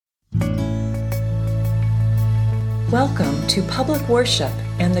Welcome to Public Worship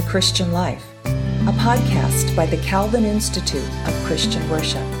and the Christian Life, a podcast by the Calvin Institute of Christian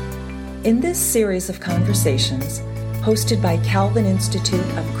Worship. In this series of conversations, hosted by Calvin Institute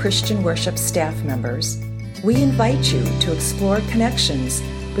of Christian Worship staff members, we invite you to explore connections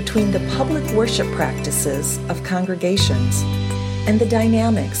between the public worship practices of congregations and the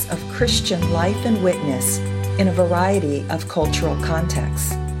dynamics of Christian life and witness in a variety of cultural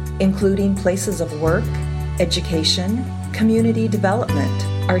contexts, including places of work, education, community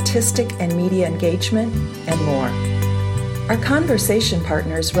development, artistic and media engagement, and more. Our conversation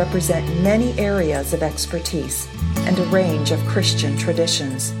partners represent many areas of expertise and a range of Christian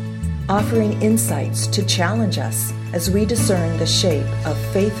traditions, offering insights to challenge us as we discern the shape of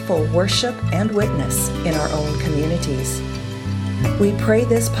faithful worship and witness in our own communities. We pray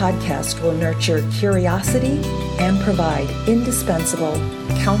this podcast will nurture curiosity and provide indispensable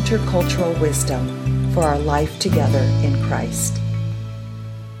countercultural wisdom for our life together in Christ.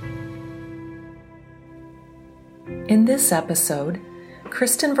 In this episode,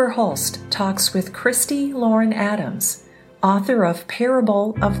 Kristen Verhulst talks with Khristi Lauren Adams, author of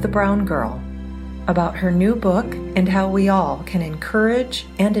Parable of the Brown Girl, about her new book and how we all can encourage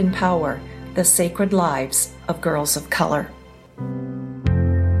and empower the sacred lives of girls of color.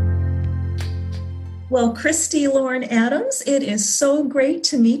 Well, Khristi Lauren Adams, it is so great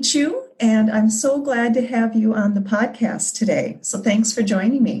to meet you, and I'm so glad to have you on the podcast today. So thanks for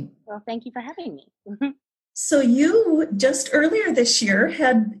joining me. Well, thank you for having me. So you, just earlier this year,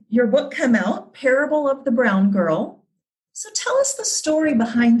 had your book come out, Parable of the Brown Girl. So tell us the story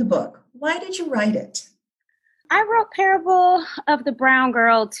behind the book. Why did you write it? I wrote Parable of the Brown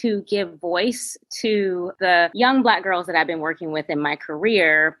Girl to give voice to the young Black girls that I've been working with in my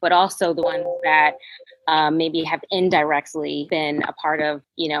career, but also the ones that maybe have indirectly been a part of,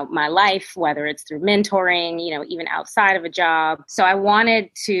 my life, whether it's through mentoring, even outside of a job. So I wanted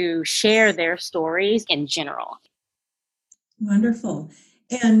to share their stories in general. Wonderful.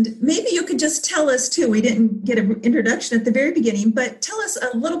 And maybe you could just tell us too, we didn't get an introduction at the very beginning, but tell us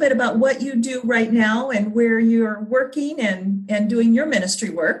a little bit about what you do right now and where you're working and doing your ministry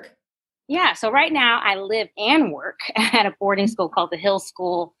work. Yeah, so right now I live and work at a boarding school called the Hill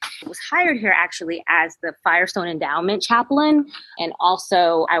School. I was hired here actually as the Firestone Endowment Chaplain, and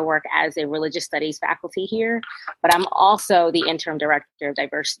also I work as a religious studies faculty here, but I'm also the interim director of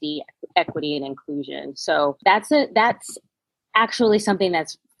diversity, equity, and inclusion. So that's actually something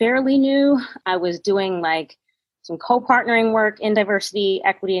that's fairly new. I was doing some co-partnering work in diversity,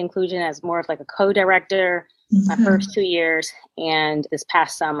 equity, inclusion as more of a co-director my first 2 years. And this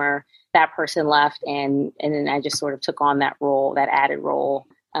past summer, that person left and then I just sort of took on that role, that added role.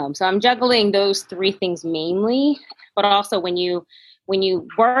 So I'm juggling those three things mainly, but also when you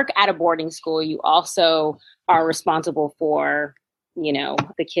work at a boarding school, you also are responsible for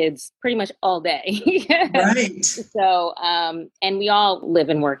the kids pretty much all day. Right. So, and we all live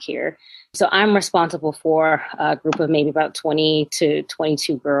and work here. So I'm responsible for a group of maybe about 20 to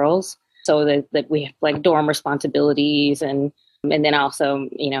 22 girls. So that we have dorm responsibilities and then also,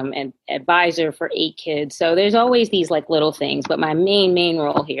 an advisor for 8 kids. So there's always these little things, but my main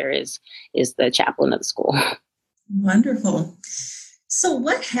role here is the chaplain of the school. Wonderful. So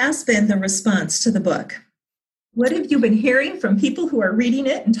what has been the response to the book? What have you been hearing from people who are reading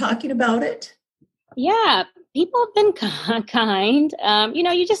it and talking about it? Yeah, people have been kind.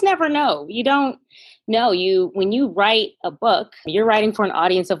 You just never know. You don't know. When you write a book, you're writing for an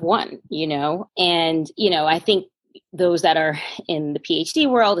audience of one, and, I think those that are in the PhD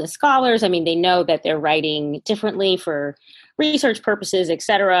world and scholars, they know that they're writing differently for research purposes, et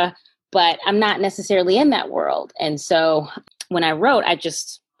cetera, but I'm not necessarily in that world. And so when I wrote,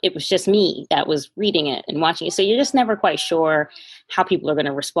 it was just me that was reading it and watching it. So you're just never quite sure how people are going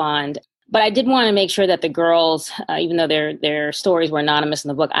to respond. But I did want to make sure that the girls, even though their stories were anonymous in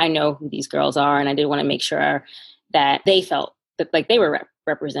the book, I know who these girls are. And I did want to make sure that they felt that they were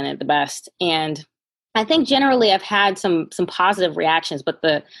represented the best. And I think generally I've had some positive reactions, but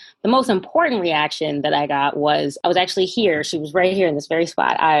the most important reaction that I got was I was actually here. She was right here in this very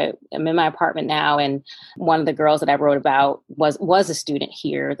spot. I am in my apartment now, and one of the girls that I wrote about was a student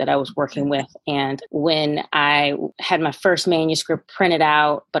here that I was working with. And when I had my first manuscript printed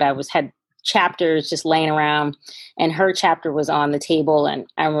out, but I had chapters just laying around, and her chapter was on the table, and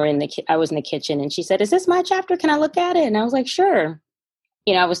I was in the kitchen, and she said, "Is this my chapter? Can I look at it?" And I was like, "Sure."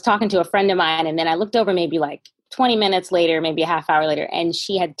 I was talking to a friend of mine, and then I looked over maybe 20 minutes later, maybe a half hour later, and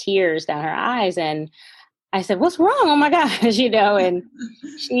she had tears down her eyes. And I said, "What's wrong? Oh my gosh," and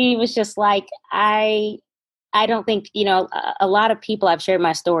she was just like, I I don't think, a lot of people, I've shared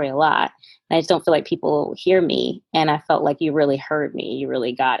my story a lot. And I just don't feel like people hear me. And I felt like you really heard me. You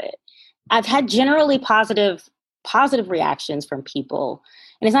really got it. I've had generally positive reactions from people.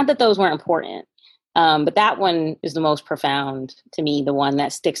 And it's not that those weren't important. But that one is the most profound to me, the one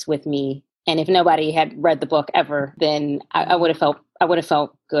that sticks with me. And if nobody had read the book ever, then I would have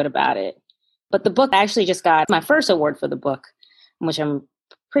felt good about it. But the book, I actually just got my first award for the book, which I'm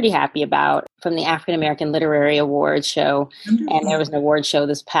pretty happy about, from the African American Literary Awards show. Wonderful. And there was an award show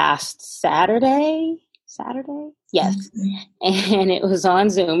this past Saturday? Yes. And it was on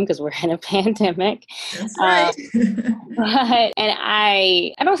Zoom because we're in a pandemic. That's right. And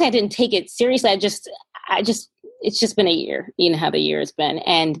I don't say I didn't take it seriously. It's just been a year, how the year has been.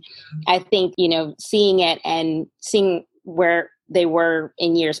 And I think, seeing it and seeing where they were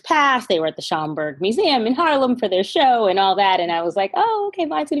in years past, they were at the Schomburg Museum in Harlem for their show and all that. And I was like, oh, okay,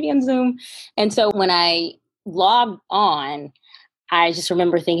 mine's going to be on Zoom. And so when I logged on, I just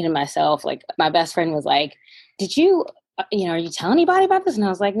remember thinking to myself, like, my best friend was like, did you, are you telling anybody about this? And I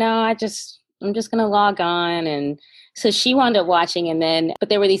was like, no, I'm just going to log on. And so she wound up watching. But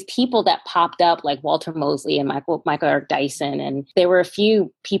there were these people that popped up, like Walter Mosley and Michael Eric Dyson. And there were a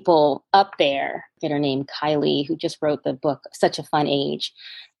few people up there, I forget her name, Kylie, who just wrote the book, Such a Fun Age.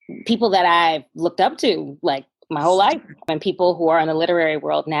 People that I've looked up to, like, my whole life. And people who are in the literary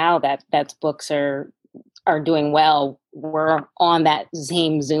world now that's books are doing well, were on that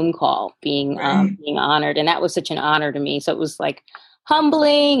same Zoom call being honored. And that was such an honor to me. So it was like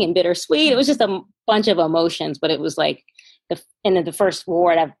humbling and bittersweet. It was just a bunch of emotions, but it was like the first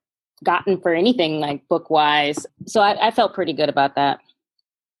award I've gotten for anything, like book wise. So I felt pretty good about that.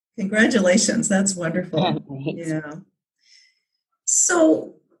 Congratulations. That's wonderful. Yeah.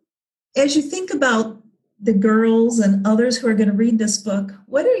 So as you think about the girls and others who are going to read this book,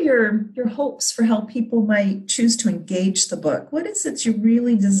 what are your hopes for how people might choose to engage the book? What is it you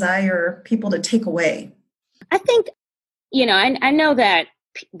really desire people to take away? I think, I know that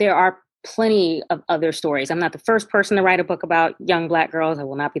there are plenty of other stories. I'm not the first person to write a book about young Black girls. I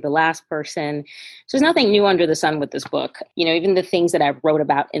will not be the last person. So there's nothing new under the sun with this book. Even the things that I wrote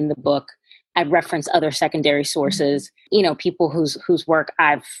about in the book, I reference other secondary sources, people whose work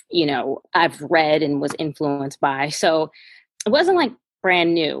I've read and was influenced by. So it wasn't like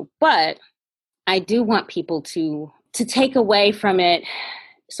brand new, but I do want people to take away from it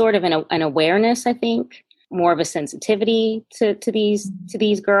sort of an awareness, I think, more of a sensitivity to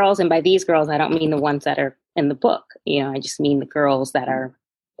these girls. And by these girls, I don't mean the ones that are in the book. I just mean the girls that are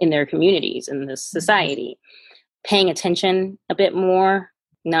in their communities, in this society, paying attention a bit more,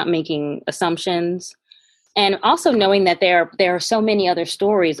 not making assumptions, and also knowing that there are so many other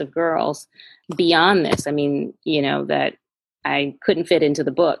stories of girls beyond this. I mean, that I couldn't fit into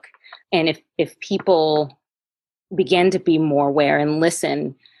the book. And if people begin to be more aware and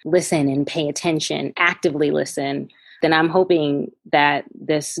listen and pay attention, actively listen, then I'm hoping that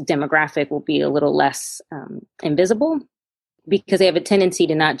this demographic will be a little less invisible, because they have a tendency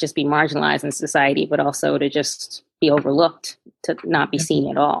to not just be marginalized in society, but also to just be overlooked, to not be seen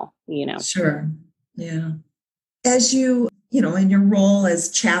at all, Sure. Yeah. As you, in your role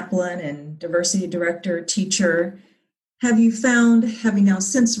as chaplain and diversity director, teacher, have you found, having now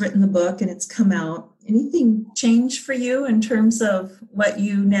since written the book and it's come out, anything change for you in terms of what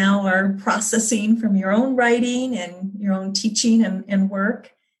you now are processing from your own writing and your own teaching and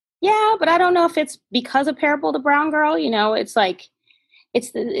work? Yeah, but I don't know if it's because of Parable the Brown Girl. It's like,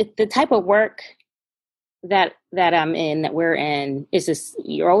 it's the type of work that I'm in, that we're in, is just,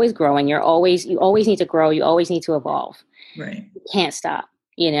 you're always growing. You always need to grow. You always need to evolve. Right. You can't stop,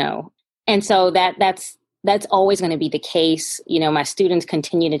 And so that's always going to be the case. My students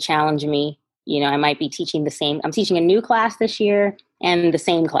continue to challenge me. I might be teaching I'm teaching a new class this year and the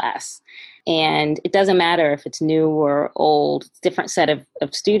same class. And it doesn't matter if it's new or old, it's a different set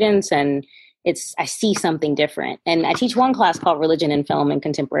of students. And I see something different. And I teach one class called Religion in Film and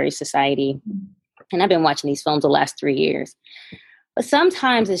Contemporary Society. And I've been watching these films the last 3 years. But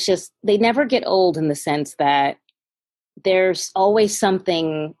sometimes it's just, they never get old, in the sense that there's always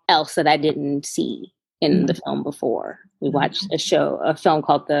something else that I didn't see in the film before. We watched a film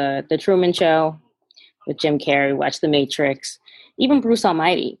called The Truman Show with Jim Carrey. We watched The Matrix, even Bruce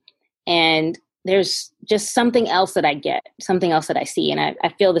Almighty. And there's just something else that I get, something else that I see. And I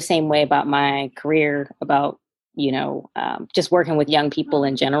feel the same way about my career, about, just working with young people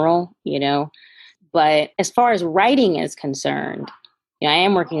in general, But as far as writing is concerned, I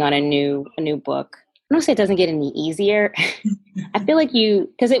am working on a new book. I don't say it doesn't get any easier. I feel like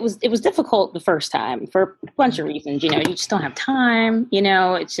because it was difficult the first time for a bunch of reasons. You just don't have time.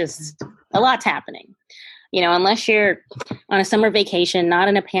 It's just a lot's happening. Unless you're on a summer vacation, not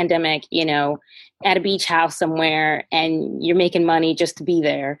in a pandemic, at a beach house somewhere and you're making money just to be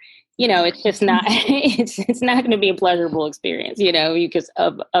there, it's just not, it's not going to be a pleasurable experience, because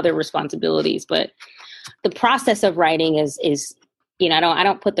of other responsibilities. But the process of writing is, I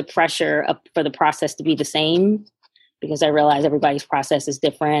don't put the pressure up for the process to be the same, because I realize everybody's process is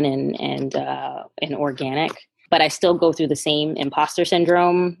different and organic. But I still go through the same imposter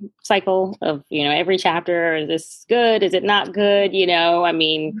syndrome cycle of, every chapter, is this good? Is it not good?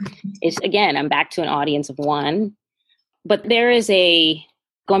 It's, again, I'm back to an audience of one. But there is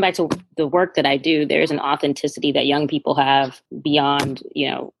going back to the work that I do, there is an authenticity that young people have beyond,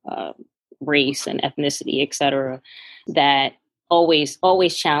 race and ethnicity, et cetera, that always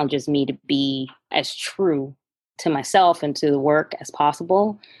challenges me to be as true to myself and to the work as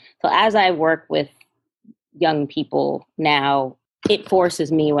possible. So as I work with young people now, it forces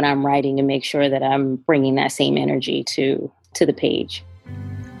me when I'm writing to make sure that I'm bringing that same energy to the page.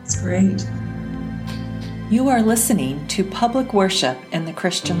 That's great. You are listening to Public Worship and the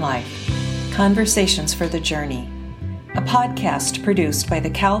Christian Life, Conversations for the Journey, a podcast produced by the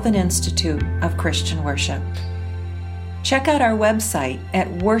Calvin Institute of Christian Worship. Check out our website at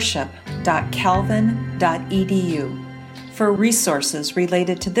worship.calvin.edu for resources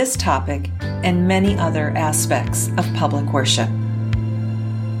related to this topic and many other aspects of public worship.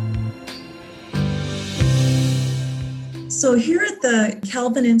 So here at the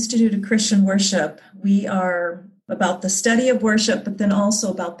Calvin Institute of Christian Worship, we are about the study of worship, but then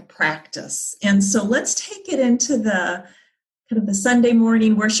also about the practice. And so let's take it into the kind of the Sunday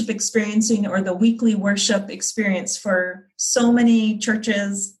morning worship experiencing or the weekly worship experience for so many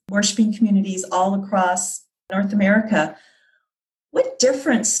churches, worshiping communities all across North America. What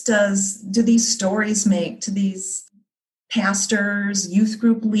difference do these stories make to these pastors, youth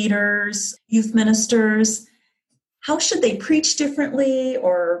group leaders, youth ministers? How should they preach differently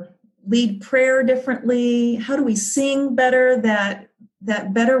or lead prayer differently? How do we sing better that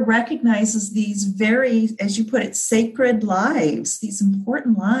better recognizes these very, as you put it, sacred lives, these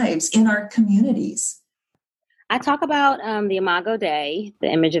important lives in our communities? I talk about the Imago Dei, the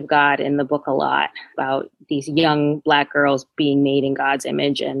image of God, in the book a lot, about these young Black girls being made in God's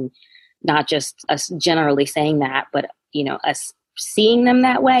image, and not just us generally saying that, but, us seeing them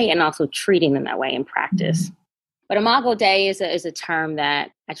that way and also treating them that way in practice. Mm-hmm. But Imago Dei is a term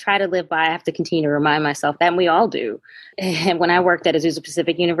that I try to live by. I have to continue to remind myself that, and we all do. And when I worked at Azusa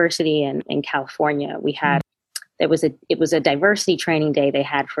Pacific University in California, we had, it was a diversity training day they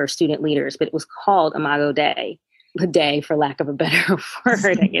had for student leaders, but it was called Imago Dei, a day for lack of a better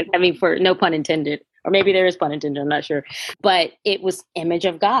word, I guess. I mean, for no pun intended, or maybe there is pun intended, I'm not sure. But it was image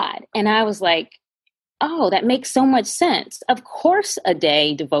of God. And I was like, oh, that makes so much sense. Of course, a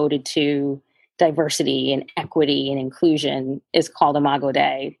day devoted to diversity and equity and inclusion is called Imago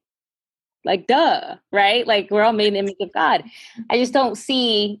Dei. Like, duh, right? Like, we're all made in the image of God. I just don't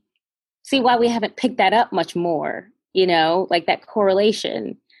see why we haven't picked that up much more, like that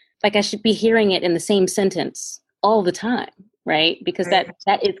correlation. Like, I should be hearing it in the same sentence all the time, right? Because that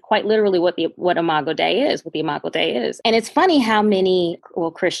is quite literally what Imago Dei is, what the Imago Dei is. And it's funny how many,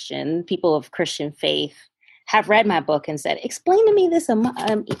 people of Christian faith have read my book and said, explain to me this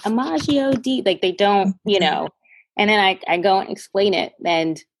Imago Dei. Like, they don't, and then I go and explain it.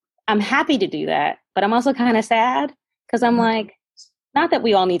 And I'm happy to do that, but I'm also kind of sad because I'm like, not that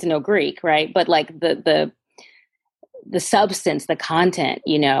we all need to know Greek, right? But like the substance, the content,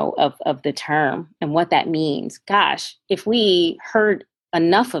 of the term and what that means. Gosh, if we heard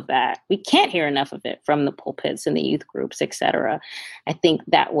enough of that, we can't hear enough of it from the pulpits and the youth groups, et cetera. I think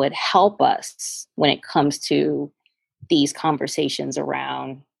that would help us when it comes to these conversations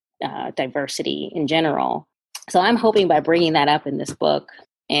around diversity in general. So I'm hoping by bringing that up in this book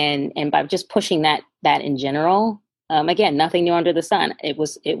and by just pushing that in general, again, nothing new under the sun. It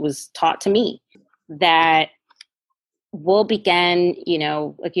was taught to me that we'll begin,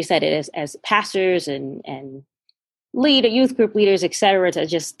 like you said, as pastors and youth group leaders, et cetera, to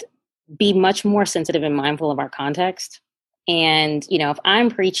just be much more sensitive and mindful of our context. And, if I'm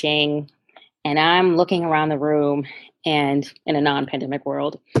preaching and I'm looking around the room, and in a non-pandemic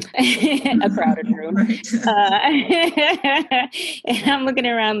world, a crowded room, and I'm looking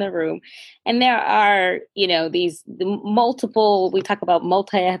around the room, and there are, the multiple, we talk about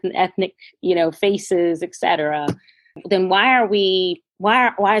multi-ethnic, faces, et cetera. Then why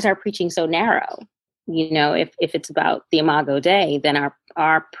is our preaching so narrow? If it's about the Imago Dei, then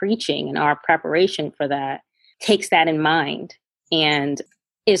our preaching and our preparation for that takes that in mind and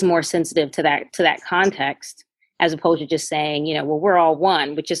is more sensitive to that context, as opposed to just saying, well, we're all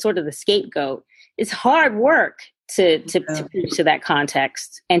one, which is sort of the scapegoat. it's hard work to preach to that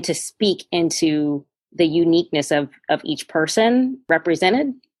context and to speak into the uniqueness of each person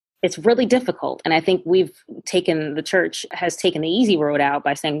represented. It's really difficult. And I think the church has taken the easy road out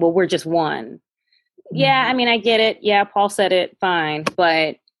by saying, well, we're just one. Yeah, I mean, I get it. Yeah, Paul said it, fine.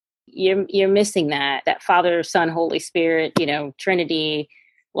 But you're missing that Father, Son, Holy Spirit, Trinity,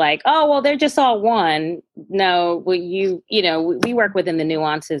 like, oh, well, they're just all one. No, we work within the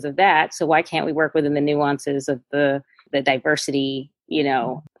nuances of that. So why can't we work within the nuances of the diversity,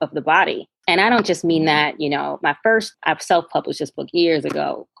 of the body? And I don't just mean that, I've self-published this book years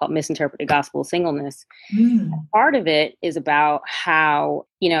ago called Misinterpreted Gospel of Singleness. Part of it is about how,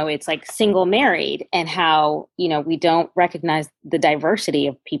 it's like single married and how, we don't recognize the diversity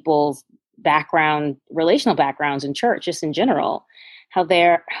of people's relational backgrounds in church, just in general. How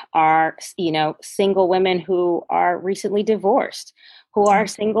there are, single women who are recently divorced, who are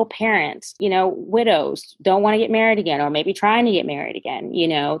single parents, widows, don't want to get married again, or maybe trying to get married again.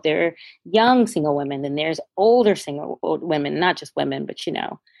 There are young single women, and there's older single women, not just women, but,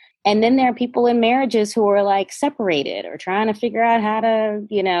 and then there are people in marriages who are like separated or trying to figure out how to,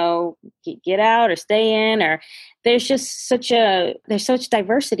 get out or stay in, or there's just such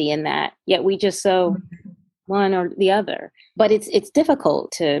diversity in that. Yet we just one or the other. But it's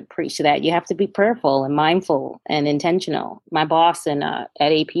difficult to preach to that. You have to be prayerful and mindful and intentional. My boss at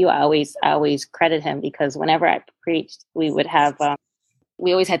APU, I always credit him, because whenever I preached, we would have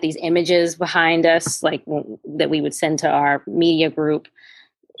we always had these images behind us, like that we would send to our media group,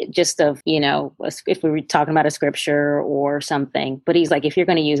 just of, if we were talking about a scripture or something. But he's like, if you're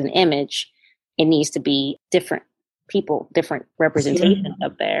going to use an image, it needs to be different people, different representation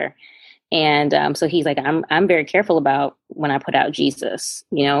up there. And so he's like, I'm very careful about when I put out Jesus.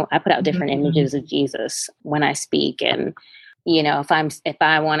 I put out different images of Jesus when I speak. And, if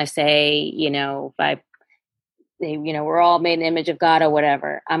I want to say, we're all made in the image of God or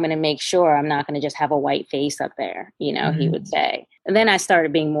whatever, I'm going to make sure I'm not going to just have a white face up there, he would say. And then I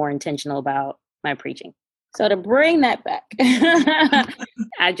started being more intentional about my preaching. So to bring that back,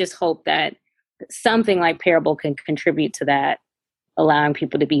 I just hope that something like Parable can contribute to that, allowing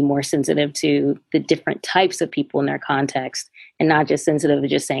people to be more sensitive to the different types of people in their context, and not just sensitive to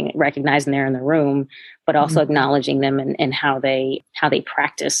just recognizing they're in the room, but also acknowledging them and how they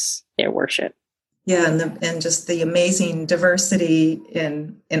practice their worship. Yeah, and just the amazing diversity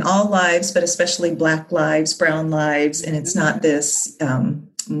in all lives, but especially Black lives, brown lives, and it's not this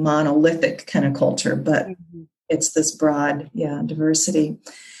monolithic kind of culture, but it's this broad, diversity.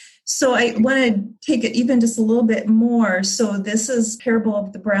 So I want to take it even just a little bit more. So this is Parable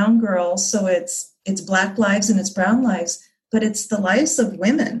of the Brown Girl. So it's Black lives and it's brown lives, but it's the lives of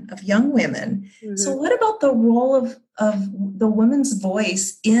women, of young women. So what about the role of the woman's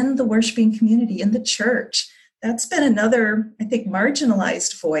voice in the worshiping community, in the church? That's been another, I think,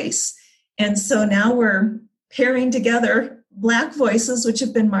 marginalized voice. And so now we're pairing together Black voices, which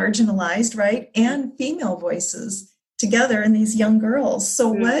have been marginalized, right, and female voices together in these young girls. So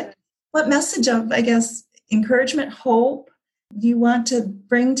what message of, I guess, encouragement, hope do you want to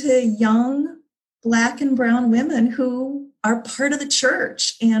bring to young Black and brown women who are part of the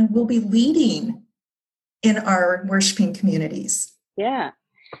church and will be leading in our worshiping communities? Yeah.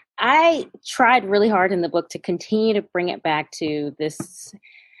 I tried really hard in the book to continue to bring it back to this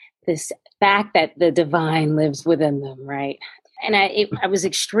fact that the divine lives within them, right? And I was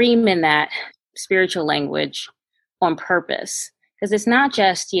extreme in that spiritual language on purpose, because it's not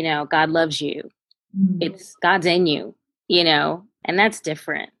just, God loves you. It's God's in you, and that's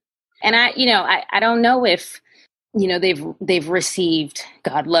different. And I don't know if, they've received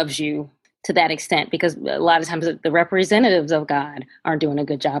God loves you to that extent, because a lot of times the representatives of God aren't doing a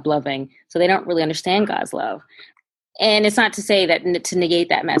good job loving. So they don't really understand God's love. And it's not to say that to negate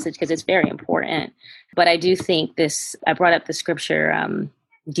that message, because it's very important. But I do think I brought up the scripture,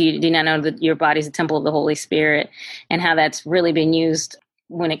 do you not know that your body is a temple of the Holy Spirit, and how that's really been used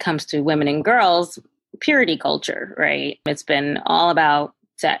when it comes to women and girls, purity culture, right? It's been all about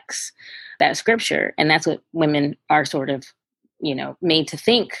sex, that scripture. And that's what women are sort of, made to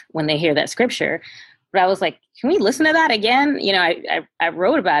think when they hear that scripture. But I was like, can we listen to that again? I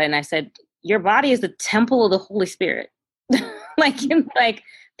wrote about it and I said, your body is the temple of the Holy Spirit. like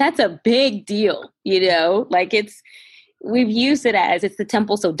that's a big deal, we've used it as it's the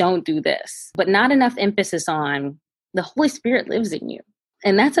temple, so don't do this, but not enough emphasis on the Holy Spirit lives in you.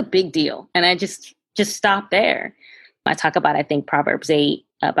 And that's a big deal. And I just stop there. I talk about, I think, Proverbs 8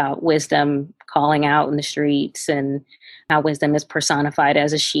 about wisdom calling out in the streets, and how wisdom is personified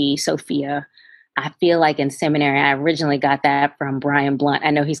as a she, Sophia. I feel like in seminary, I originally got that from Brian Blunt.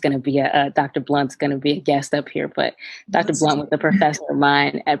 I know he's going to be Dr. Blunt's going to be a guest up here, but Dr. Blunt was a professor of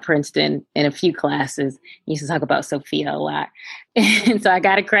mine at Princeton in a few classes. He used to talk about Sophia a lot. And so I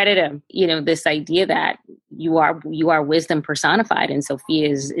got to credit him, this idea that you are wisdom personified, and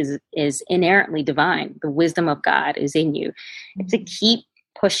Sophia is inherently divine. The wisdom of God is in you. You have to keep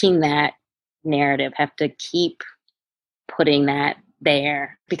pushing that narrative, have to keep putting that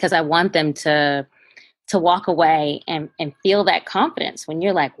there, because I want them to walk away and feel that confidence when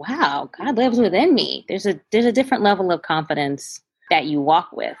you're like, wow, God lives within me. There's a different level of confidence that you walk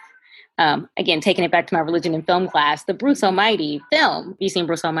with. Again, taking it back to my religion and film class, the Bruce Almighty film. Have you seen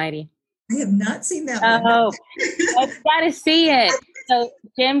Bruce Almighty? I have not seen that one. Oh, you got to see it. So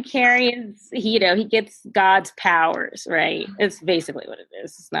Jim Carrey he gets God's powers, right? It's basically what it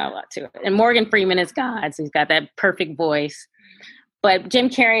is. It's not a lot to it. And Morgan Freeman is God, so he's got that perfect voice. But Jim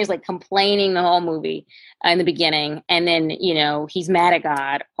Carrey is like complaining the whole movie in the beginning. And then, he's mad at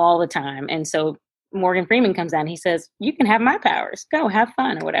God all the time. And so Morgan Freeman comes out and he says, you can have my powers. Go have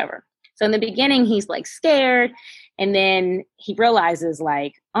fun or whatever. So in the beginning, he's like scared. And then he realizes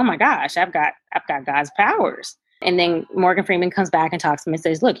like, oh my gosh, I've got God's powers. And then Morgan Freeman comes back and talks to him and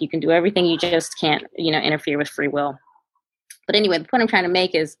says, look, you can do everything. You just can't, interfere with free will. But anyway, the point I'm trying to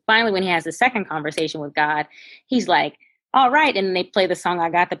make is finally when he has the second conversation with God, he's like, all right. And then they play the song, I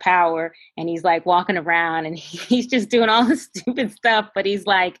Got the Power. And he's like walking around and he's just doing all this stupid stuff. But he's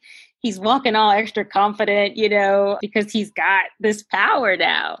walking all extra confident, because he's got this power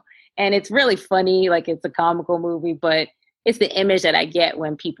now. And it's really funny. Like it's a comical movie, but it's the image that I get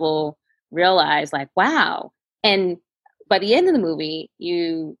when people realize like, wow. And by the end of the movie,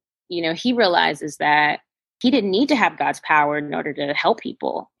 he realizes that he didn't need to have God's power in order to help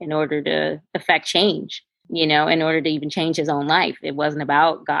people, in order to affect change. In order to even change his own life. It wasn't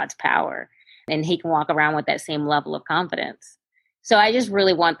about God's power. And he can walk around with that same level of confidence. So I just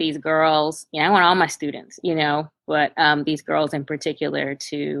really want these girls, I want all my students, but these girls in particular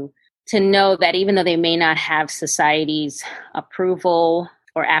to know that even though they may not have society's approval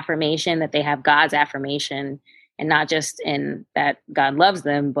or affirmation, that they have God's affirmation, and not just in that God loves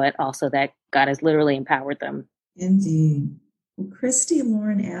them, but also that God has literally empowered them. Indeed. Well, Khristi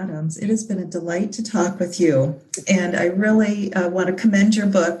Lauren Adams, it has been a delight to talk with you. And I really want to commend your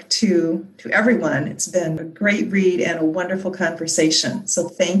book to everyone. It's been a great read and a wonderful conversation. So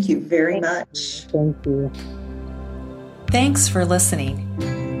thank you very much. Thank you. Thanks for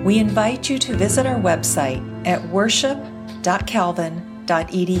listening. We invite you to visit our website at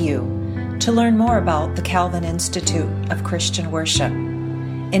worship.calvin.edu to learn more about the Calvin Institute of Christian Worship,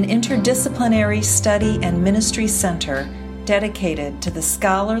 an interdisciplinary study and ministry center dedicated to the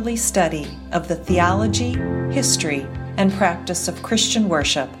scholarly study of the theology, history, and practice of Christian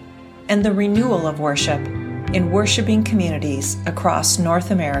worship and the renewal of worship in worshiping communities across North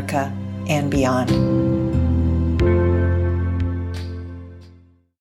America and beyond.